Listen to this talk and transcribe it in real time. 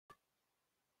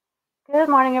Good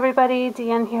morning, everybody.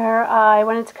 Deanne here. I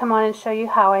wanted to come on and show you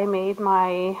how I made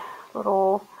my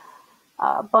little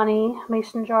bunny,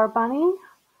 mason jar bunny.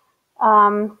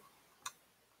 Um,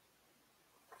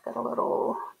 got a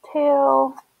little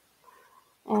tail,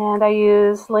 and I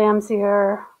use lamb's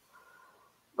ear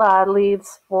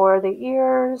leaves for the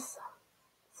ears.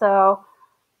 So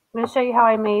I'm going to show you how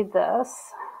I made this.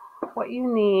 What you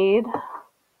need,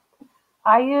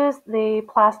 I used the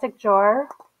plastic jar,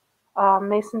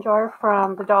 mason jar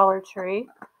from the Dollar Tree.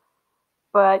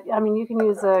 But I mean, you can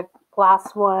use a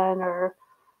glass one or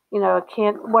a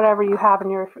can, whatever you have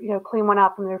in your, clean one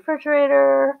out from the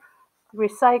refrigerator.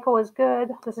 Recycle is good.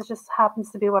 This is just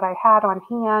happens to be what I had on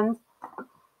hand.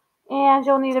 And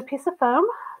you'll need a piece of foam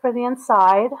for the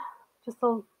inside, just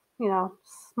a,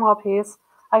 small piece.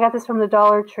 I got this from the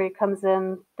Dollar Tree. It comes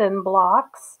in thin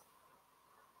blocks.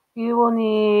 You will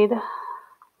need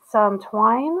some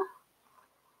twine.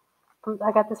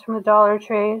 I got this from the Dollar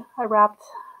Tree. I wrapped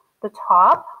the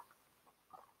top.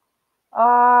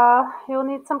 You'll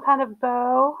need some kind of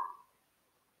bow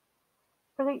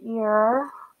for the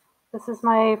ear. This is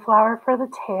my flower for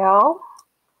the tail.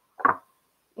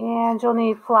 And you'll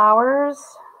need flowers,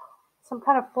 some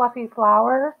kind of fluffy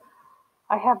flower.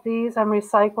 I have these I'm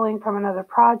recycling from another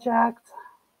project.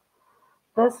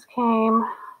 This came,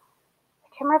 I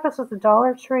can't remember if this was the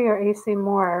Dollar Tree or AC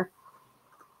Moore.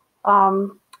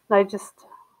 I just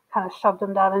kind of shoved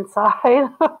them down inside.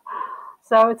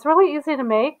 So it's really easy to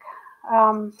make.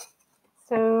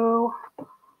 So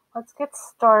let's get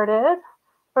started.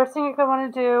 First thing you're going to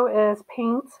want to do is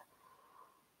paint.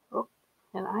 Oh,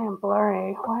 and I am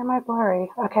blurry. Why am I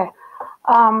blurry? Okay.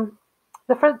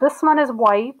 This one is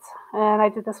white, and I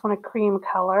did this one a cream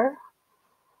color.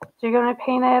 So you're going to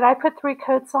paint it. I put 3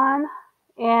 coats on,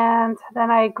 and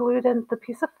then I glued in the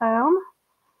piece of foam.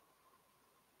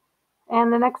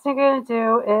 And the next thing you're going to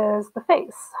do is the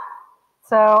face.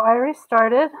 So I already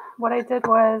started. What I did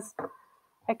was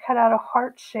I cut out a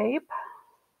heart shape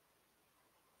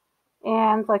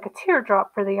and like a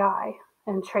teardrop for the eye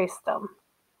and traced them.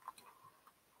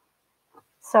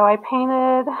 So I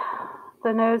painted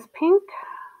the nose pink.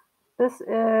 This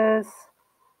is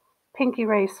Pink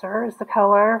Eraser is the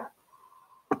color.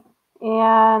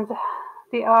 And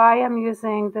the eye, I'm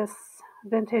using this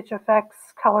Vintage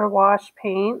Effects Color Wash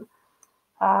paint.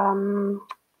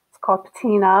 It's called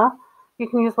Patina. You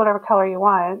can use whatever color you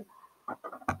want.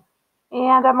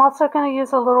 And I'm also going to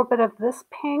use a little bit of this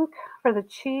pink for the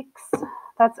cheeks.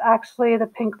 That's actually the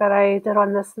pink that I did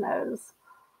on this nose.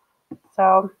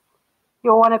 So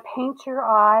you'll want to paint your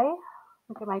eye.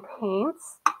 Look at my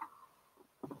paints.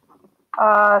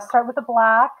 Start with the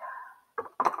black.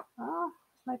 Oh,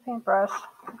 my paintbrush.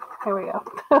 Here we go.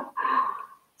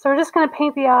 So we're just going to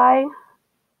paint the eye.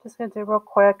 Just going to do real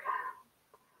quick.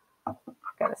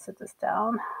 Got to sit this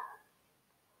down.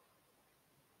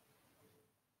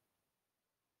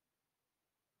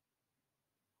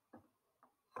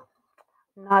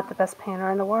 Not the best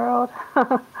painter in the world.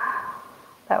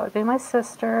 That would be my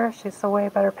sister. She's a way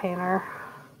better painter.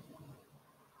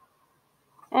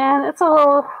 And it's a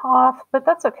little off, but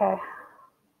that's okay.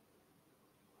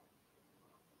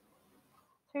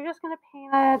 So you're just going to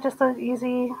paint it, just an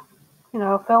easy,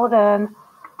 fill it in.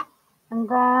 And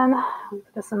then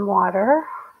put this in water.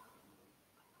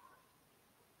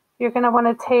 You're going to want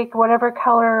to take whatever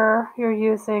color you're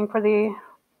using for the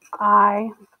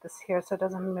eye. Put this here so it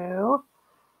doesn't move.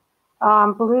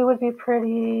 Blue would be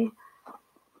pretty.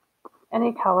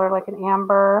 Any color, like an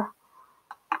amber.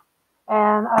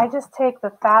 And I just take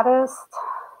the fattest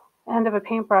end of a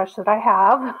paintbrush that I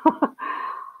have.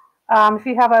 If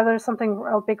you have something,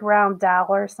 a big round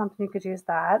dowel or something, you could use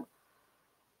that.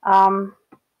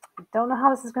 I don't know how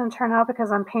this is going to turn out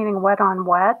because I'm painting wet on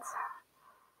wet.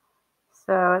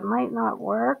 So it might not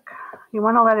work. You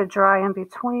want to let it dry in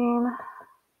between.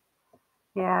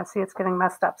 Yeah, see, it's getting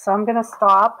messed up. So I'm going to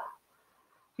stop.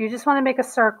 You just want to make a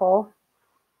circle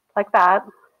like that.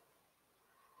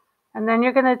 And then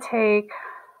you're going to take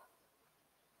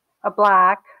a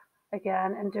black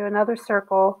again and do another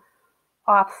circle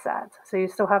offset. So you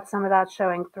still have some of that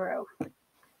showing through.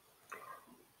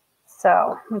 So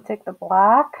I'm going to take the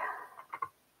black.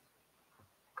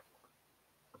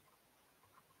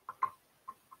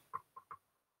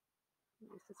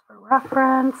 Use this for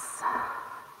reference.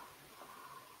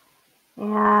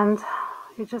 And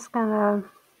you're just going to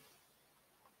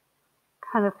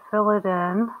kind of fill it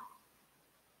in.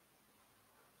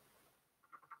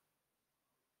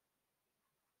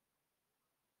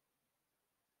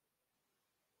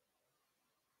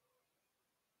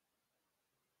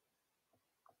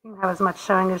 You can have as much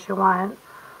showing as you want.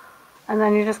 And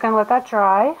then you're just going to let that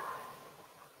dry.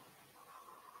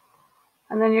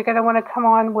 And then you're going to want to come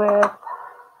on with, let's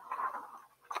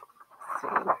see,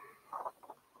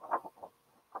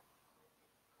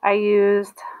 I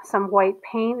used some white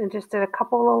paint and just did a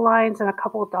couple of lines and a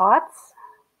couple of dots.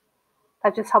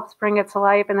 That just helps bring it to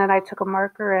life. And then I took a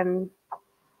marker and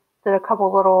did a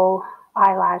couple little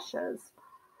eyelashes.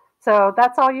 So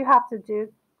that's all you have to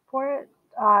do for it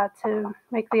to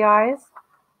make the eyes.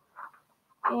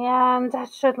 And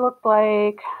it should look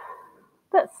like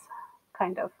this,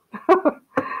 kind of.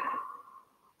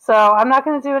 So I'm not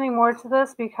going to do any more to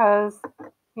this because,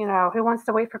 you know, who wants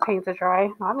to wait for paint to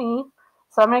dry? Not me.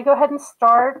 So I'm going to go ahead and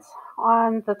start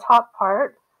on the top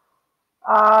part.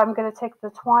 I'm going to take the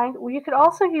twine. Well, you could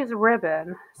also use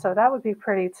ribbon, so that would be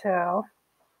pretty too,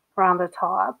 around the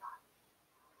top.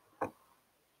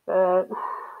 But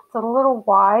it's a little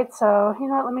wide, so you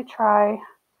know what, let me try.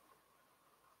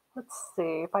 Let's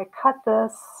see, if I cut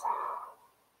this,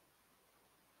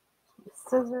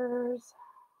 scissors,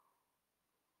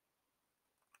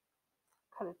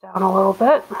 cut it down a little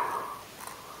bit.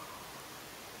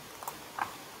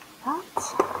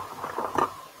 That.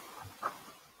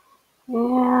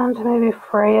 And maybe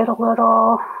fray it a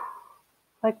little,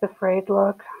 like the frayed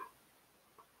look.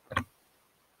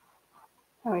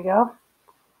 There we go.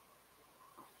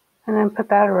 And then put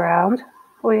that around.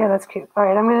 Oh yeah, that's cute. All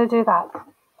right, I'm going to do that.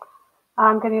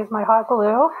 I'm going to use my hot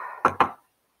glue.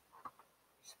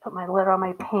 Just put my lid on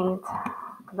my paint,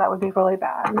 because that would be really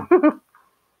bad.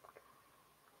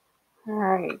 All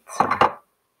right.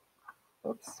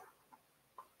 Oops.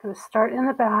 I'm going to start in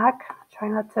the back. Try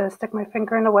not to stick my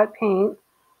finger in the wet paint.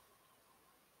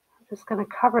 I'm just going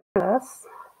to cover this.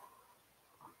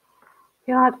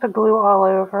 You don't have to put glue all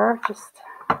over, just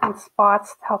in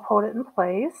spots to help hold it in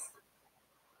place.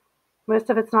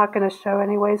 Most of it's not going to show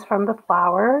anyways from the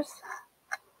flowers.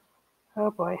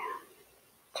 Oh boy,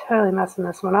 totally messing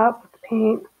this one up with the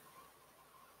paint.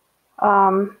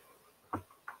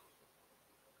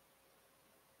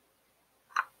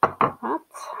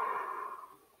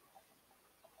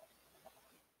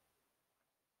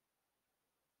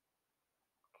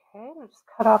 Okay, I'll just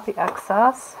cut off the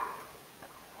excess.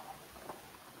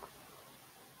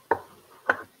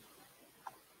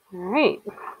 All right.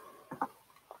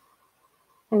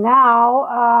 And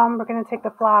now we're going to take the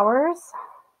flowers,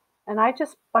 and I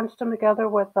just bunched them together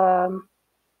with a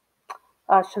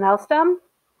Chanel stem,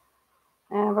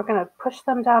 and we're going to push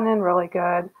them down in really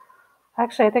good.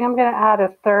 Actually, I think I'm going to add a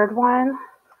third one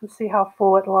and see how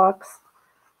full it looks.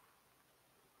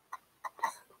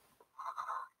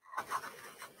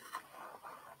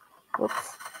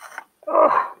 Oops.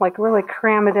 Ugh, like really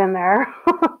cram it in there.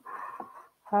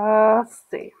 Let's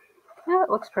see. Yeah, it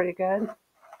looks pretty good.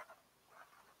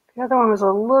 The other one was a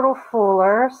little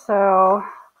fuller, so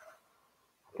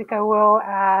I think I will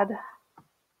add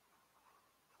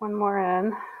one more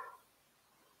in.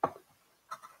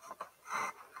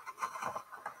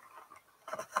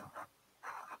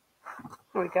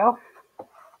 There we go.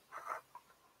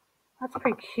 That's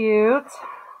pretty cute.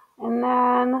 And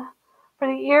then for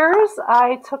the ears,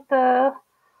 I took the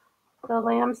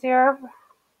lamb's ear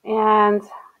and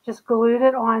just glued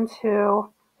it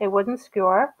onto a wooden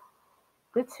skewer.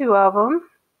 Did two of them.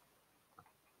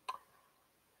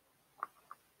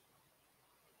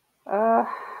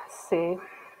 Let's see.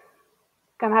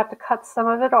 Gonna have to cut some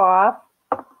of it off.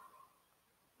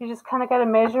 You just kind of got to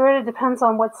measure it. It depends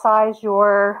on what size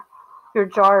your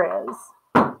jar is.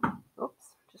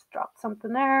 Oops, just dropped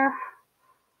something there.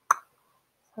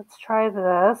 Let's try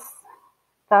this.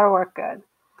 That'll work good.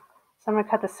 So I'm going to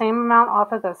cut the same amount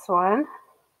off of this one.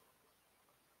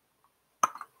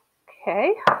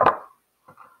 Okay.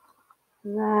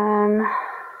 And then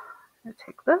I'm going to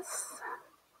take this.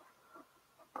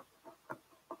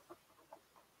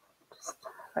 Just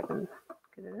if I can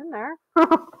get it in there.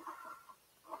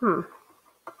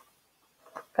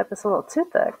 Got this a little too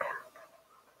thick.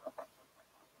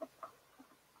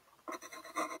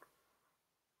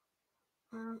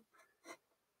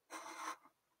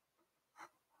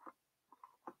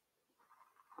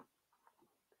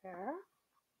 There.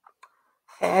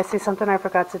 Okay, I see something I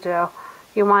forgot to do.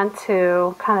 You want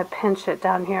to kind of pinch it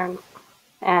down here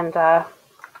and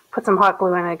put some hot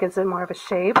glue in it. It gives it more of a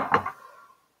shape.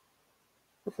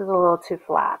 This is a little too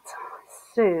flat.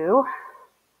 So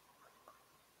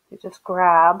you just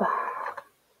grab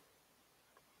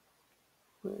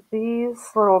these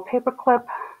little paper clip.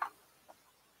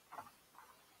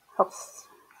 Helps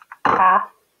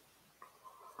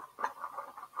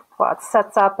while it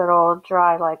sets up, it'll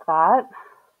dry like that.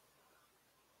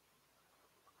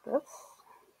 This.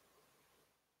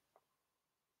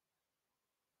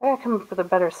 I gotta come up with a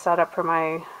better setup for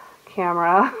my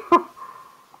camera.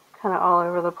 kind of all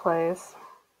over the place.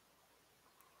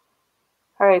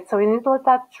 All right, so we need to let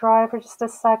that dry for just a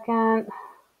second.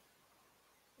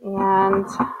 And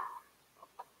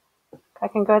I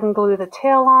can go ahead and glue the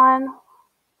tail on.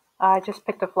 I just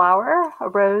picked a flower, a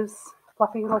rose,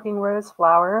 fluffy looking rose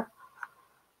flower,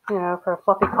 you know, for a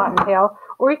fluffy cotton tail.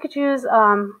 Or you could use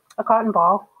a cotton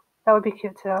ball. That would be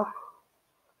cute too.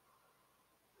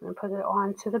 And put it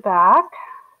onto the back.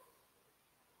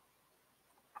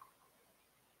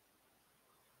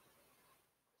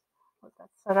 Let that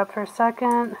set up for a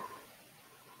second.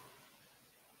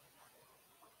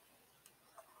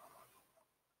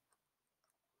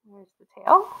 There's the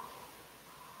tail.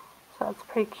 So that's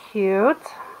pretty cute.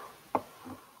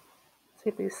 See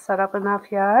if these set up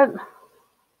enough yet.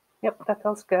 Yep, that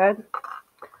feels good.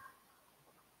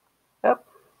 Yep,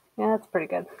 yeah, that's pretty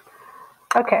good.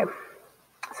 Okay,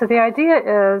 so the idea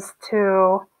is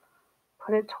to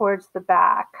put it towards the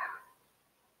back.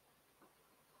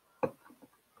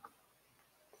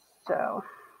 So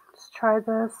let's try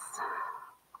this.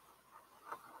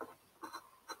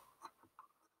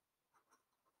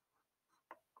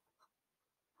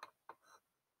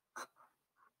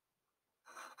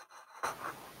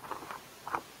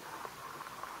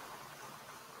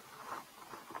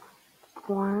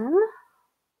 One.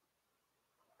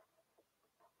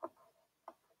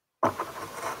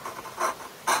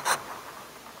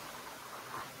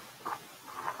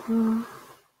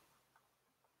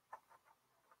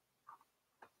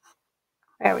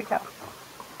 There we go.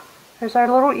 There's our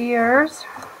little ears.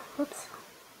 Oops.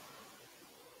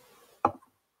 I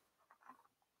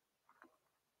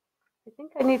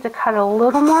think I need to cut a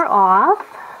little more off.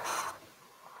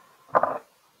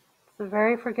 It's a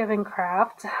very forgiving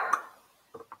craft.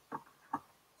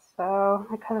 So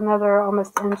I cut another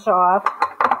almost inch off.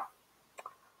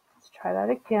 Let's try that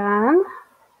again.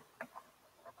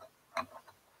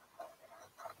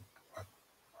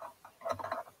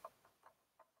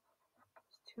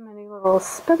 There's too many little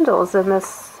spindles in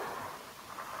this.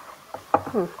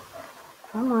 Come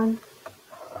on.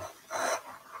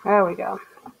 There we go.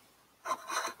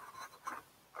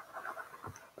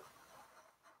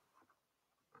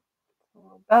 A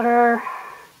little better.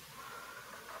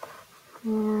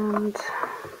 And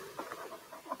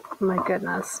my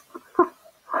goodness.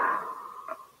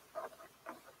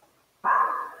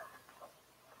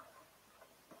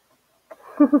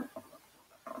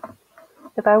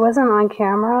 If I wasn't on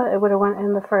camera, it would have went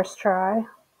in the first try.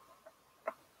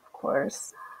 Of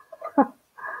course.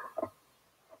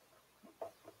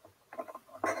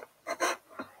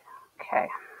 Okay.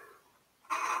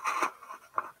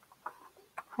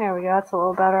 There we go. That's a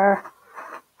little better.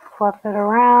 Fluff it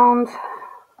around.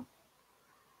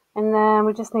 And then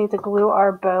we just need to glue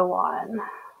our bow on.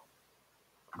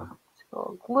 Just a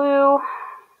little glue.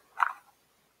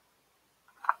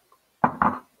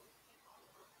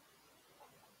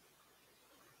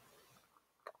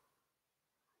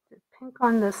 Pink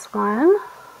on this one.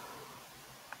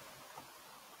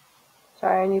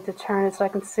 Sorry, I need to turn it so I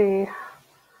can see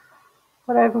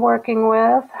what I'm working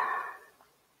with.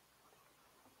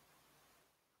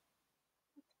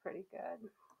 It's pretty good.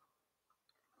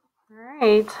 All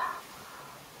right,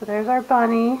 so there's our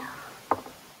bunny.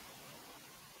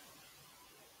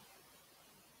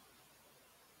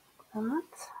 And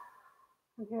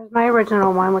here's my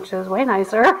original one, which is way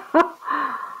nicer.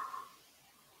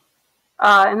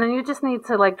 And then you just need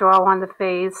to like draw on the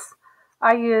face.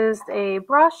 I used a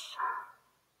brush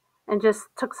and just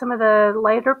took some of the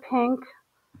lighter pink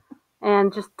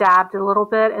and just dabbed a little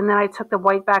bit, and then I took the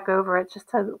white back over it just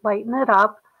to lighten it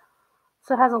up.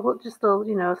 So it has just a,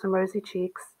 you know, some rosy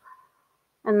cheeks.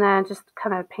 And then just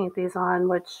kind of paint these on,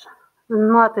 which is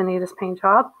not the neatest paint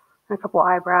job. And a couple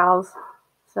eyebrows.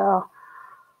 So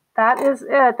that is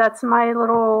it. That's my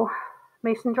little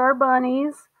mason jar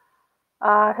bunnies.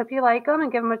 I hope you like them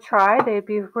and give them a try. They'd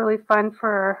be really fun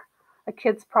for a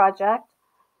kid's project.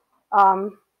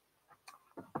 All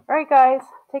right, guys.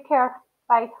 Take care.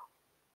 Bye.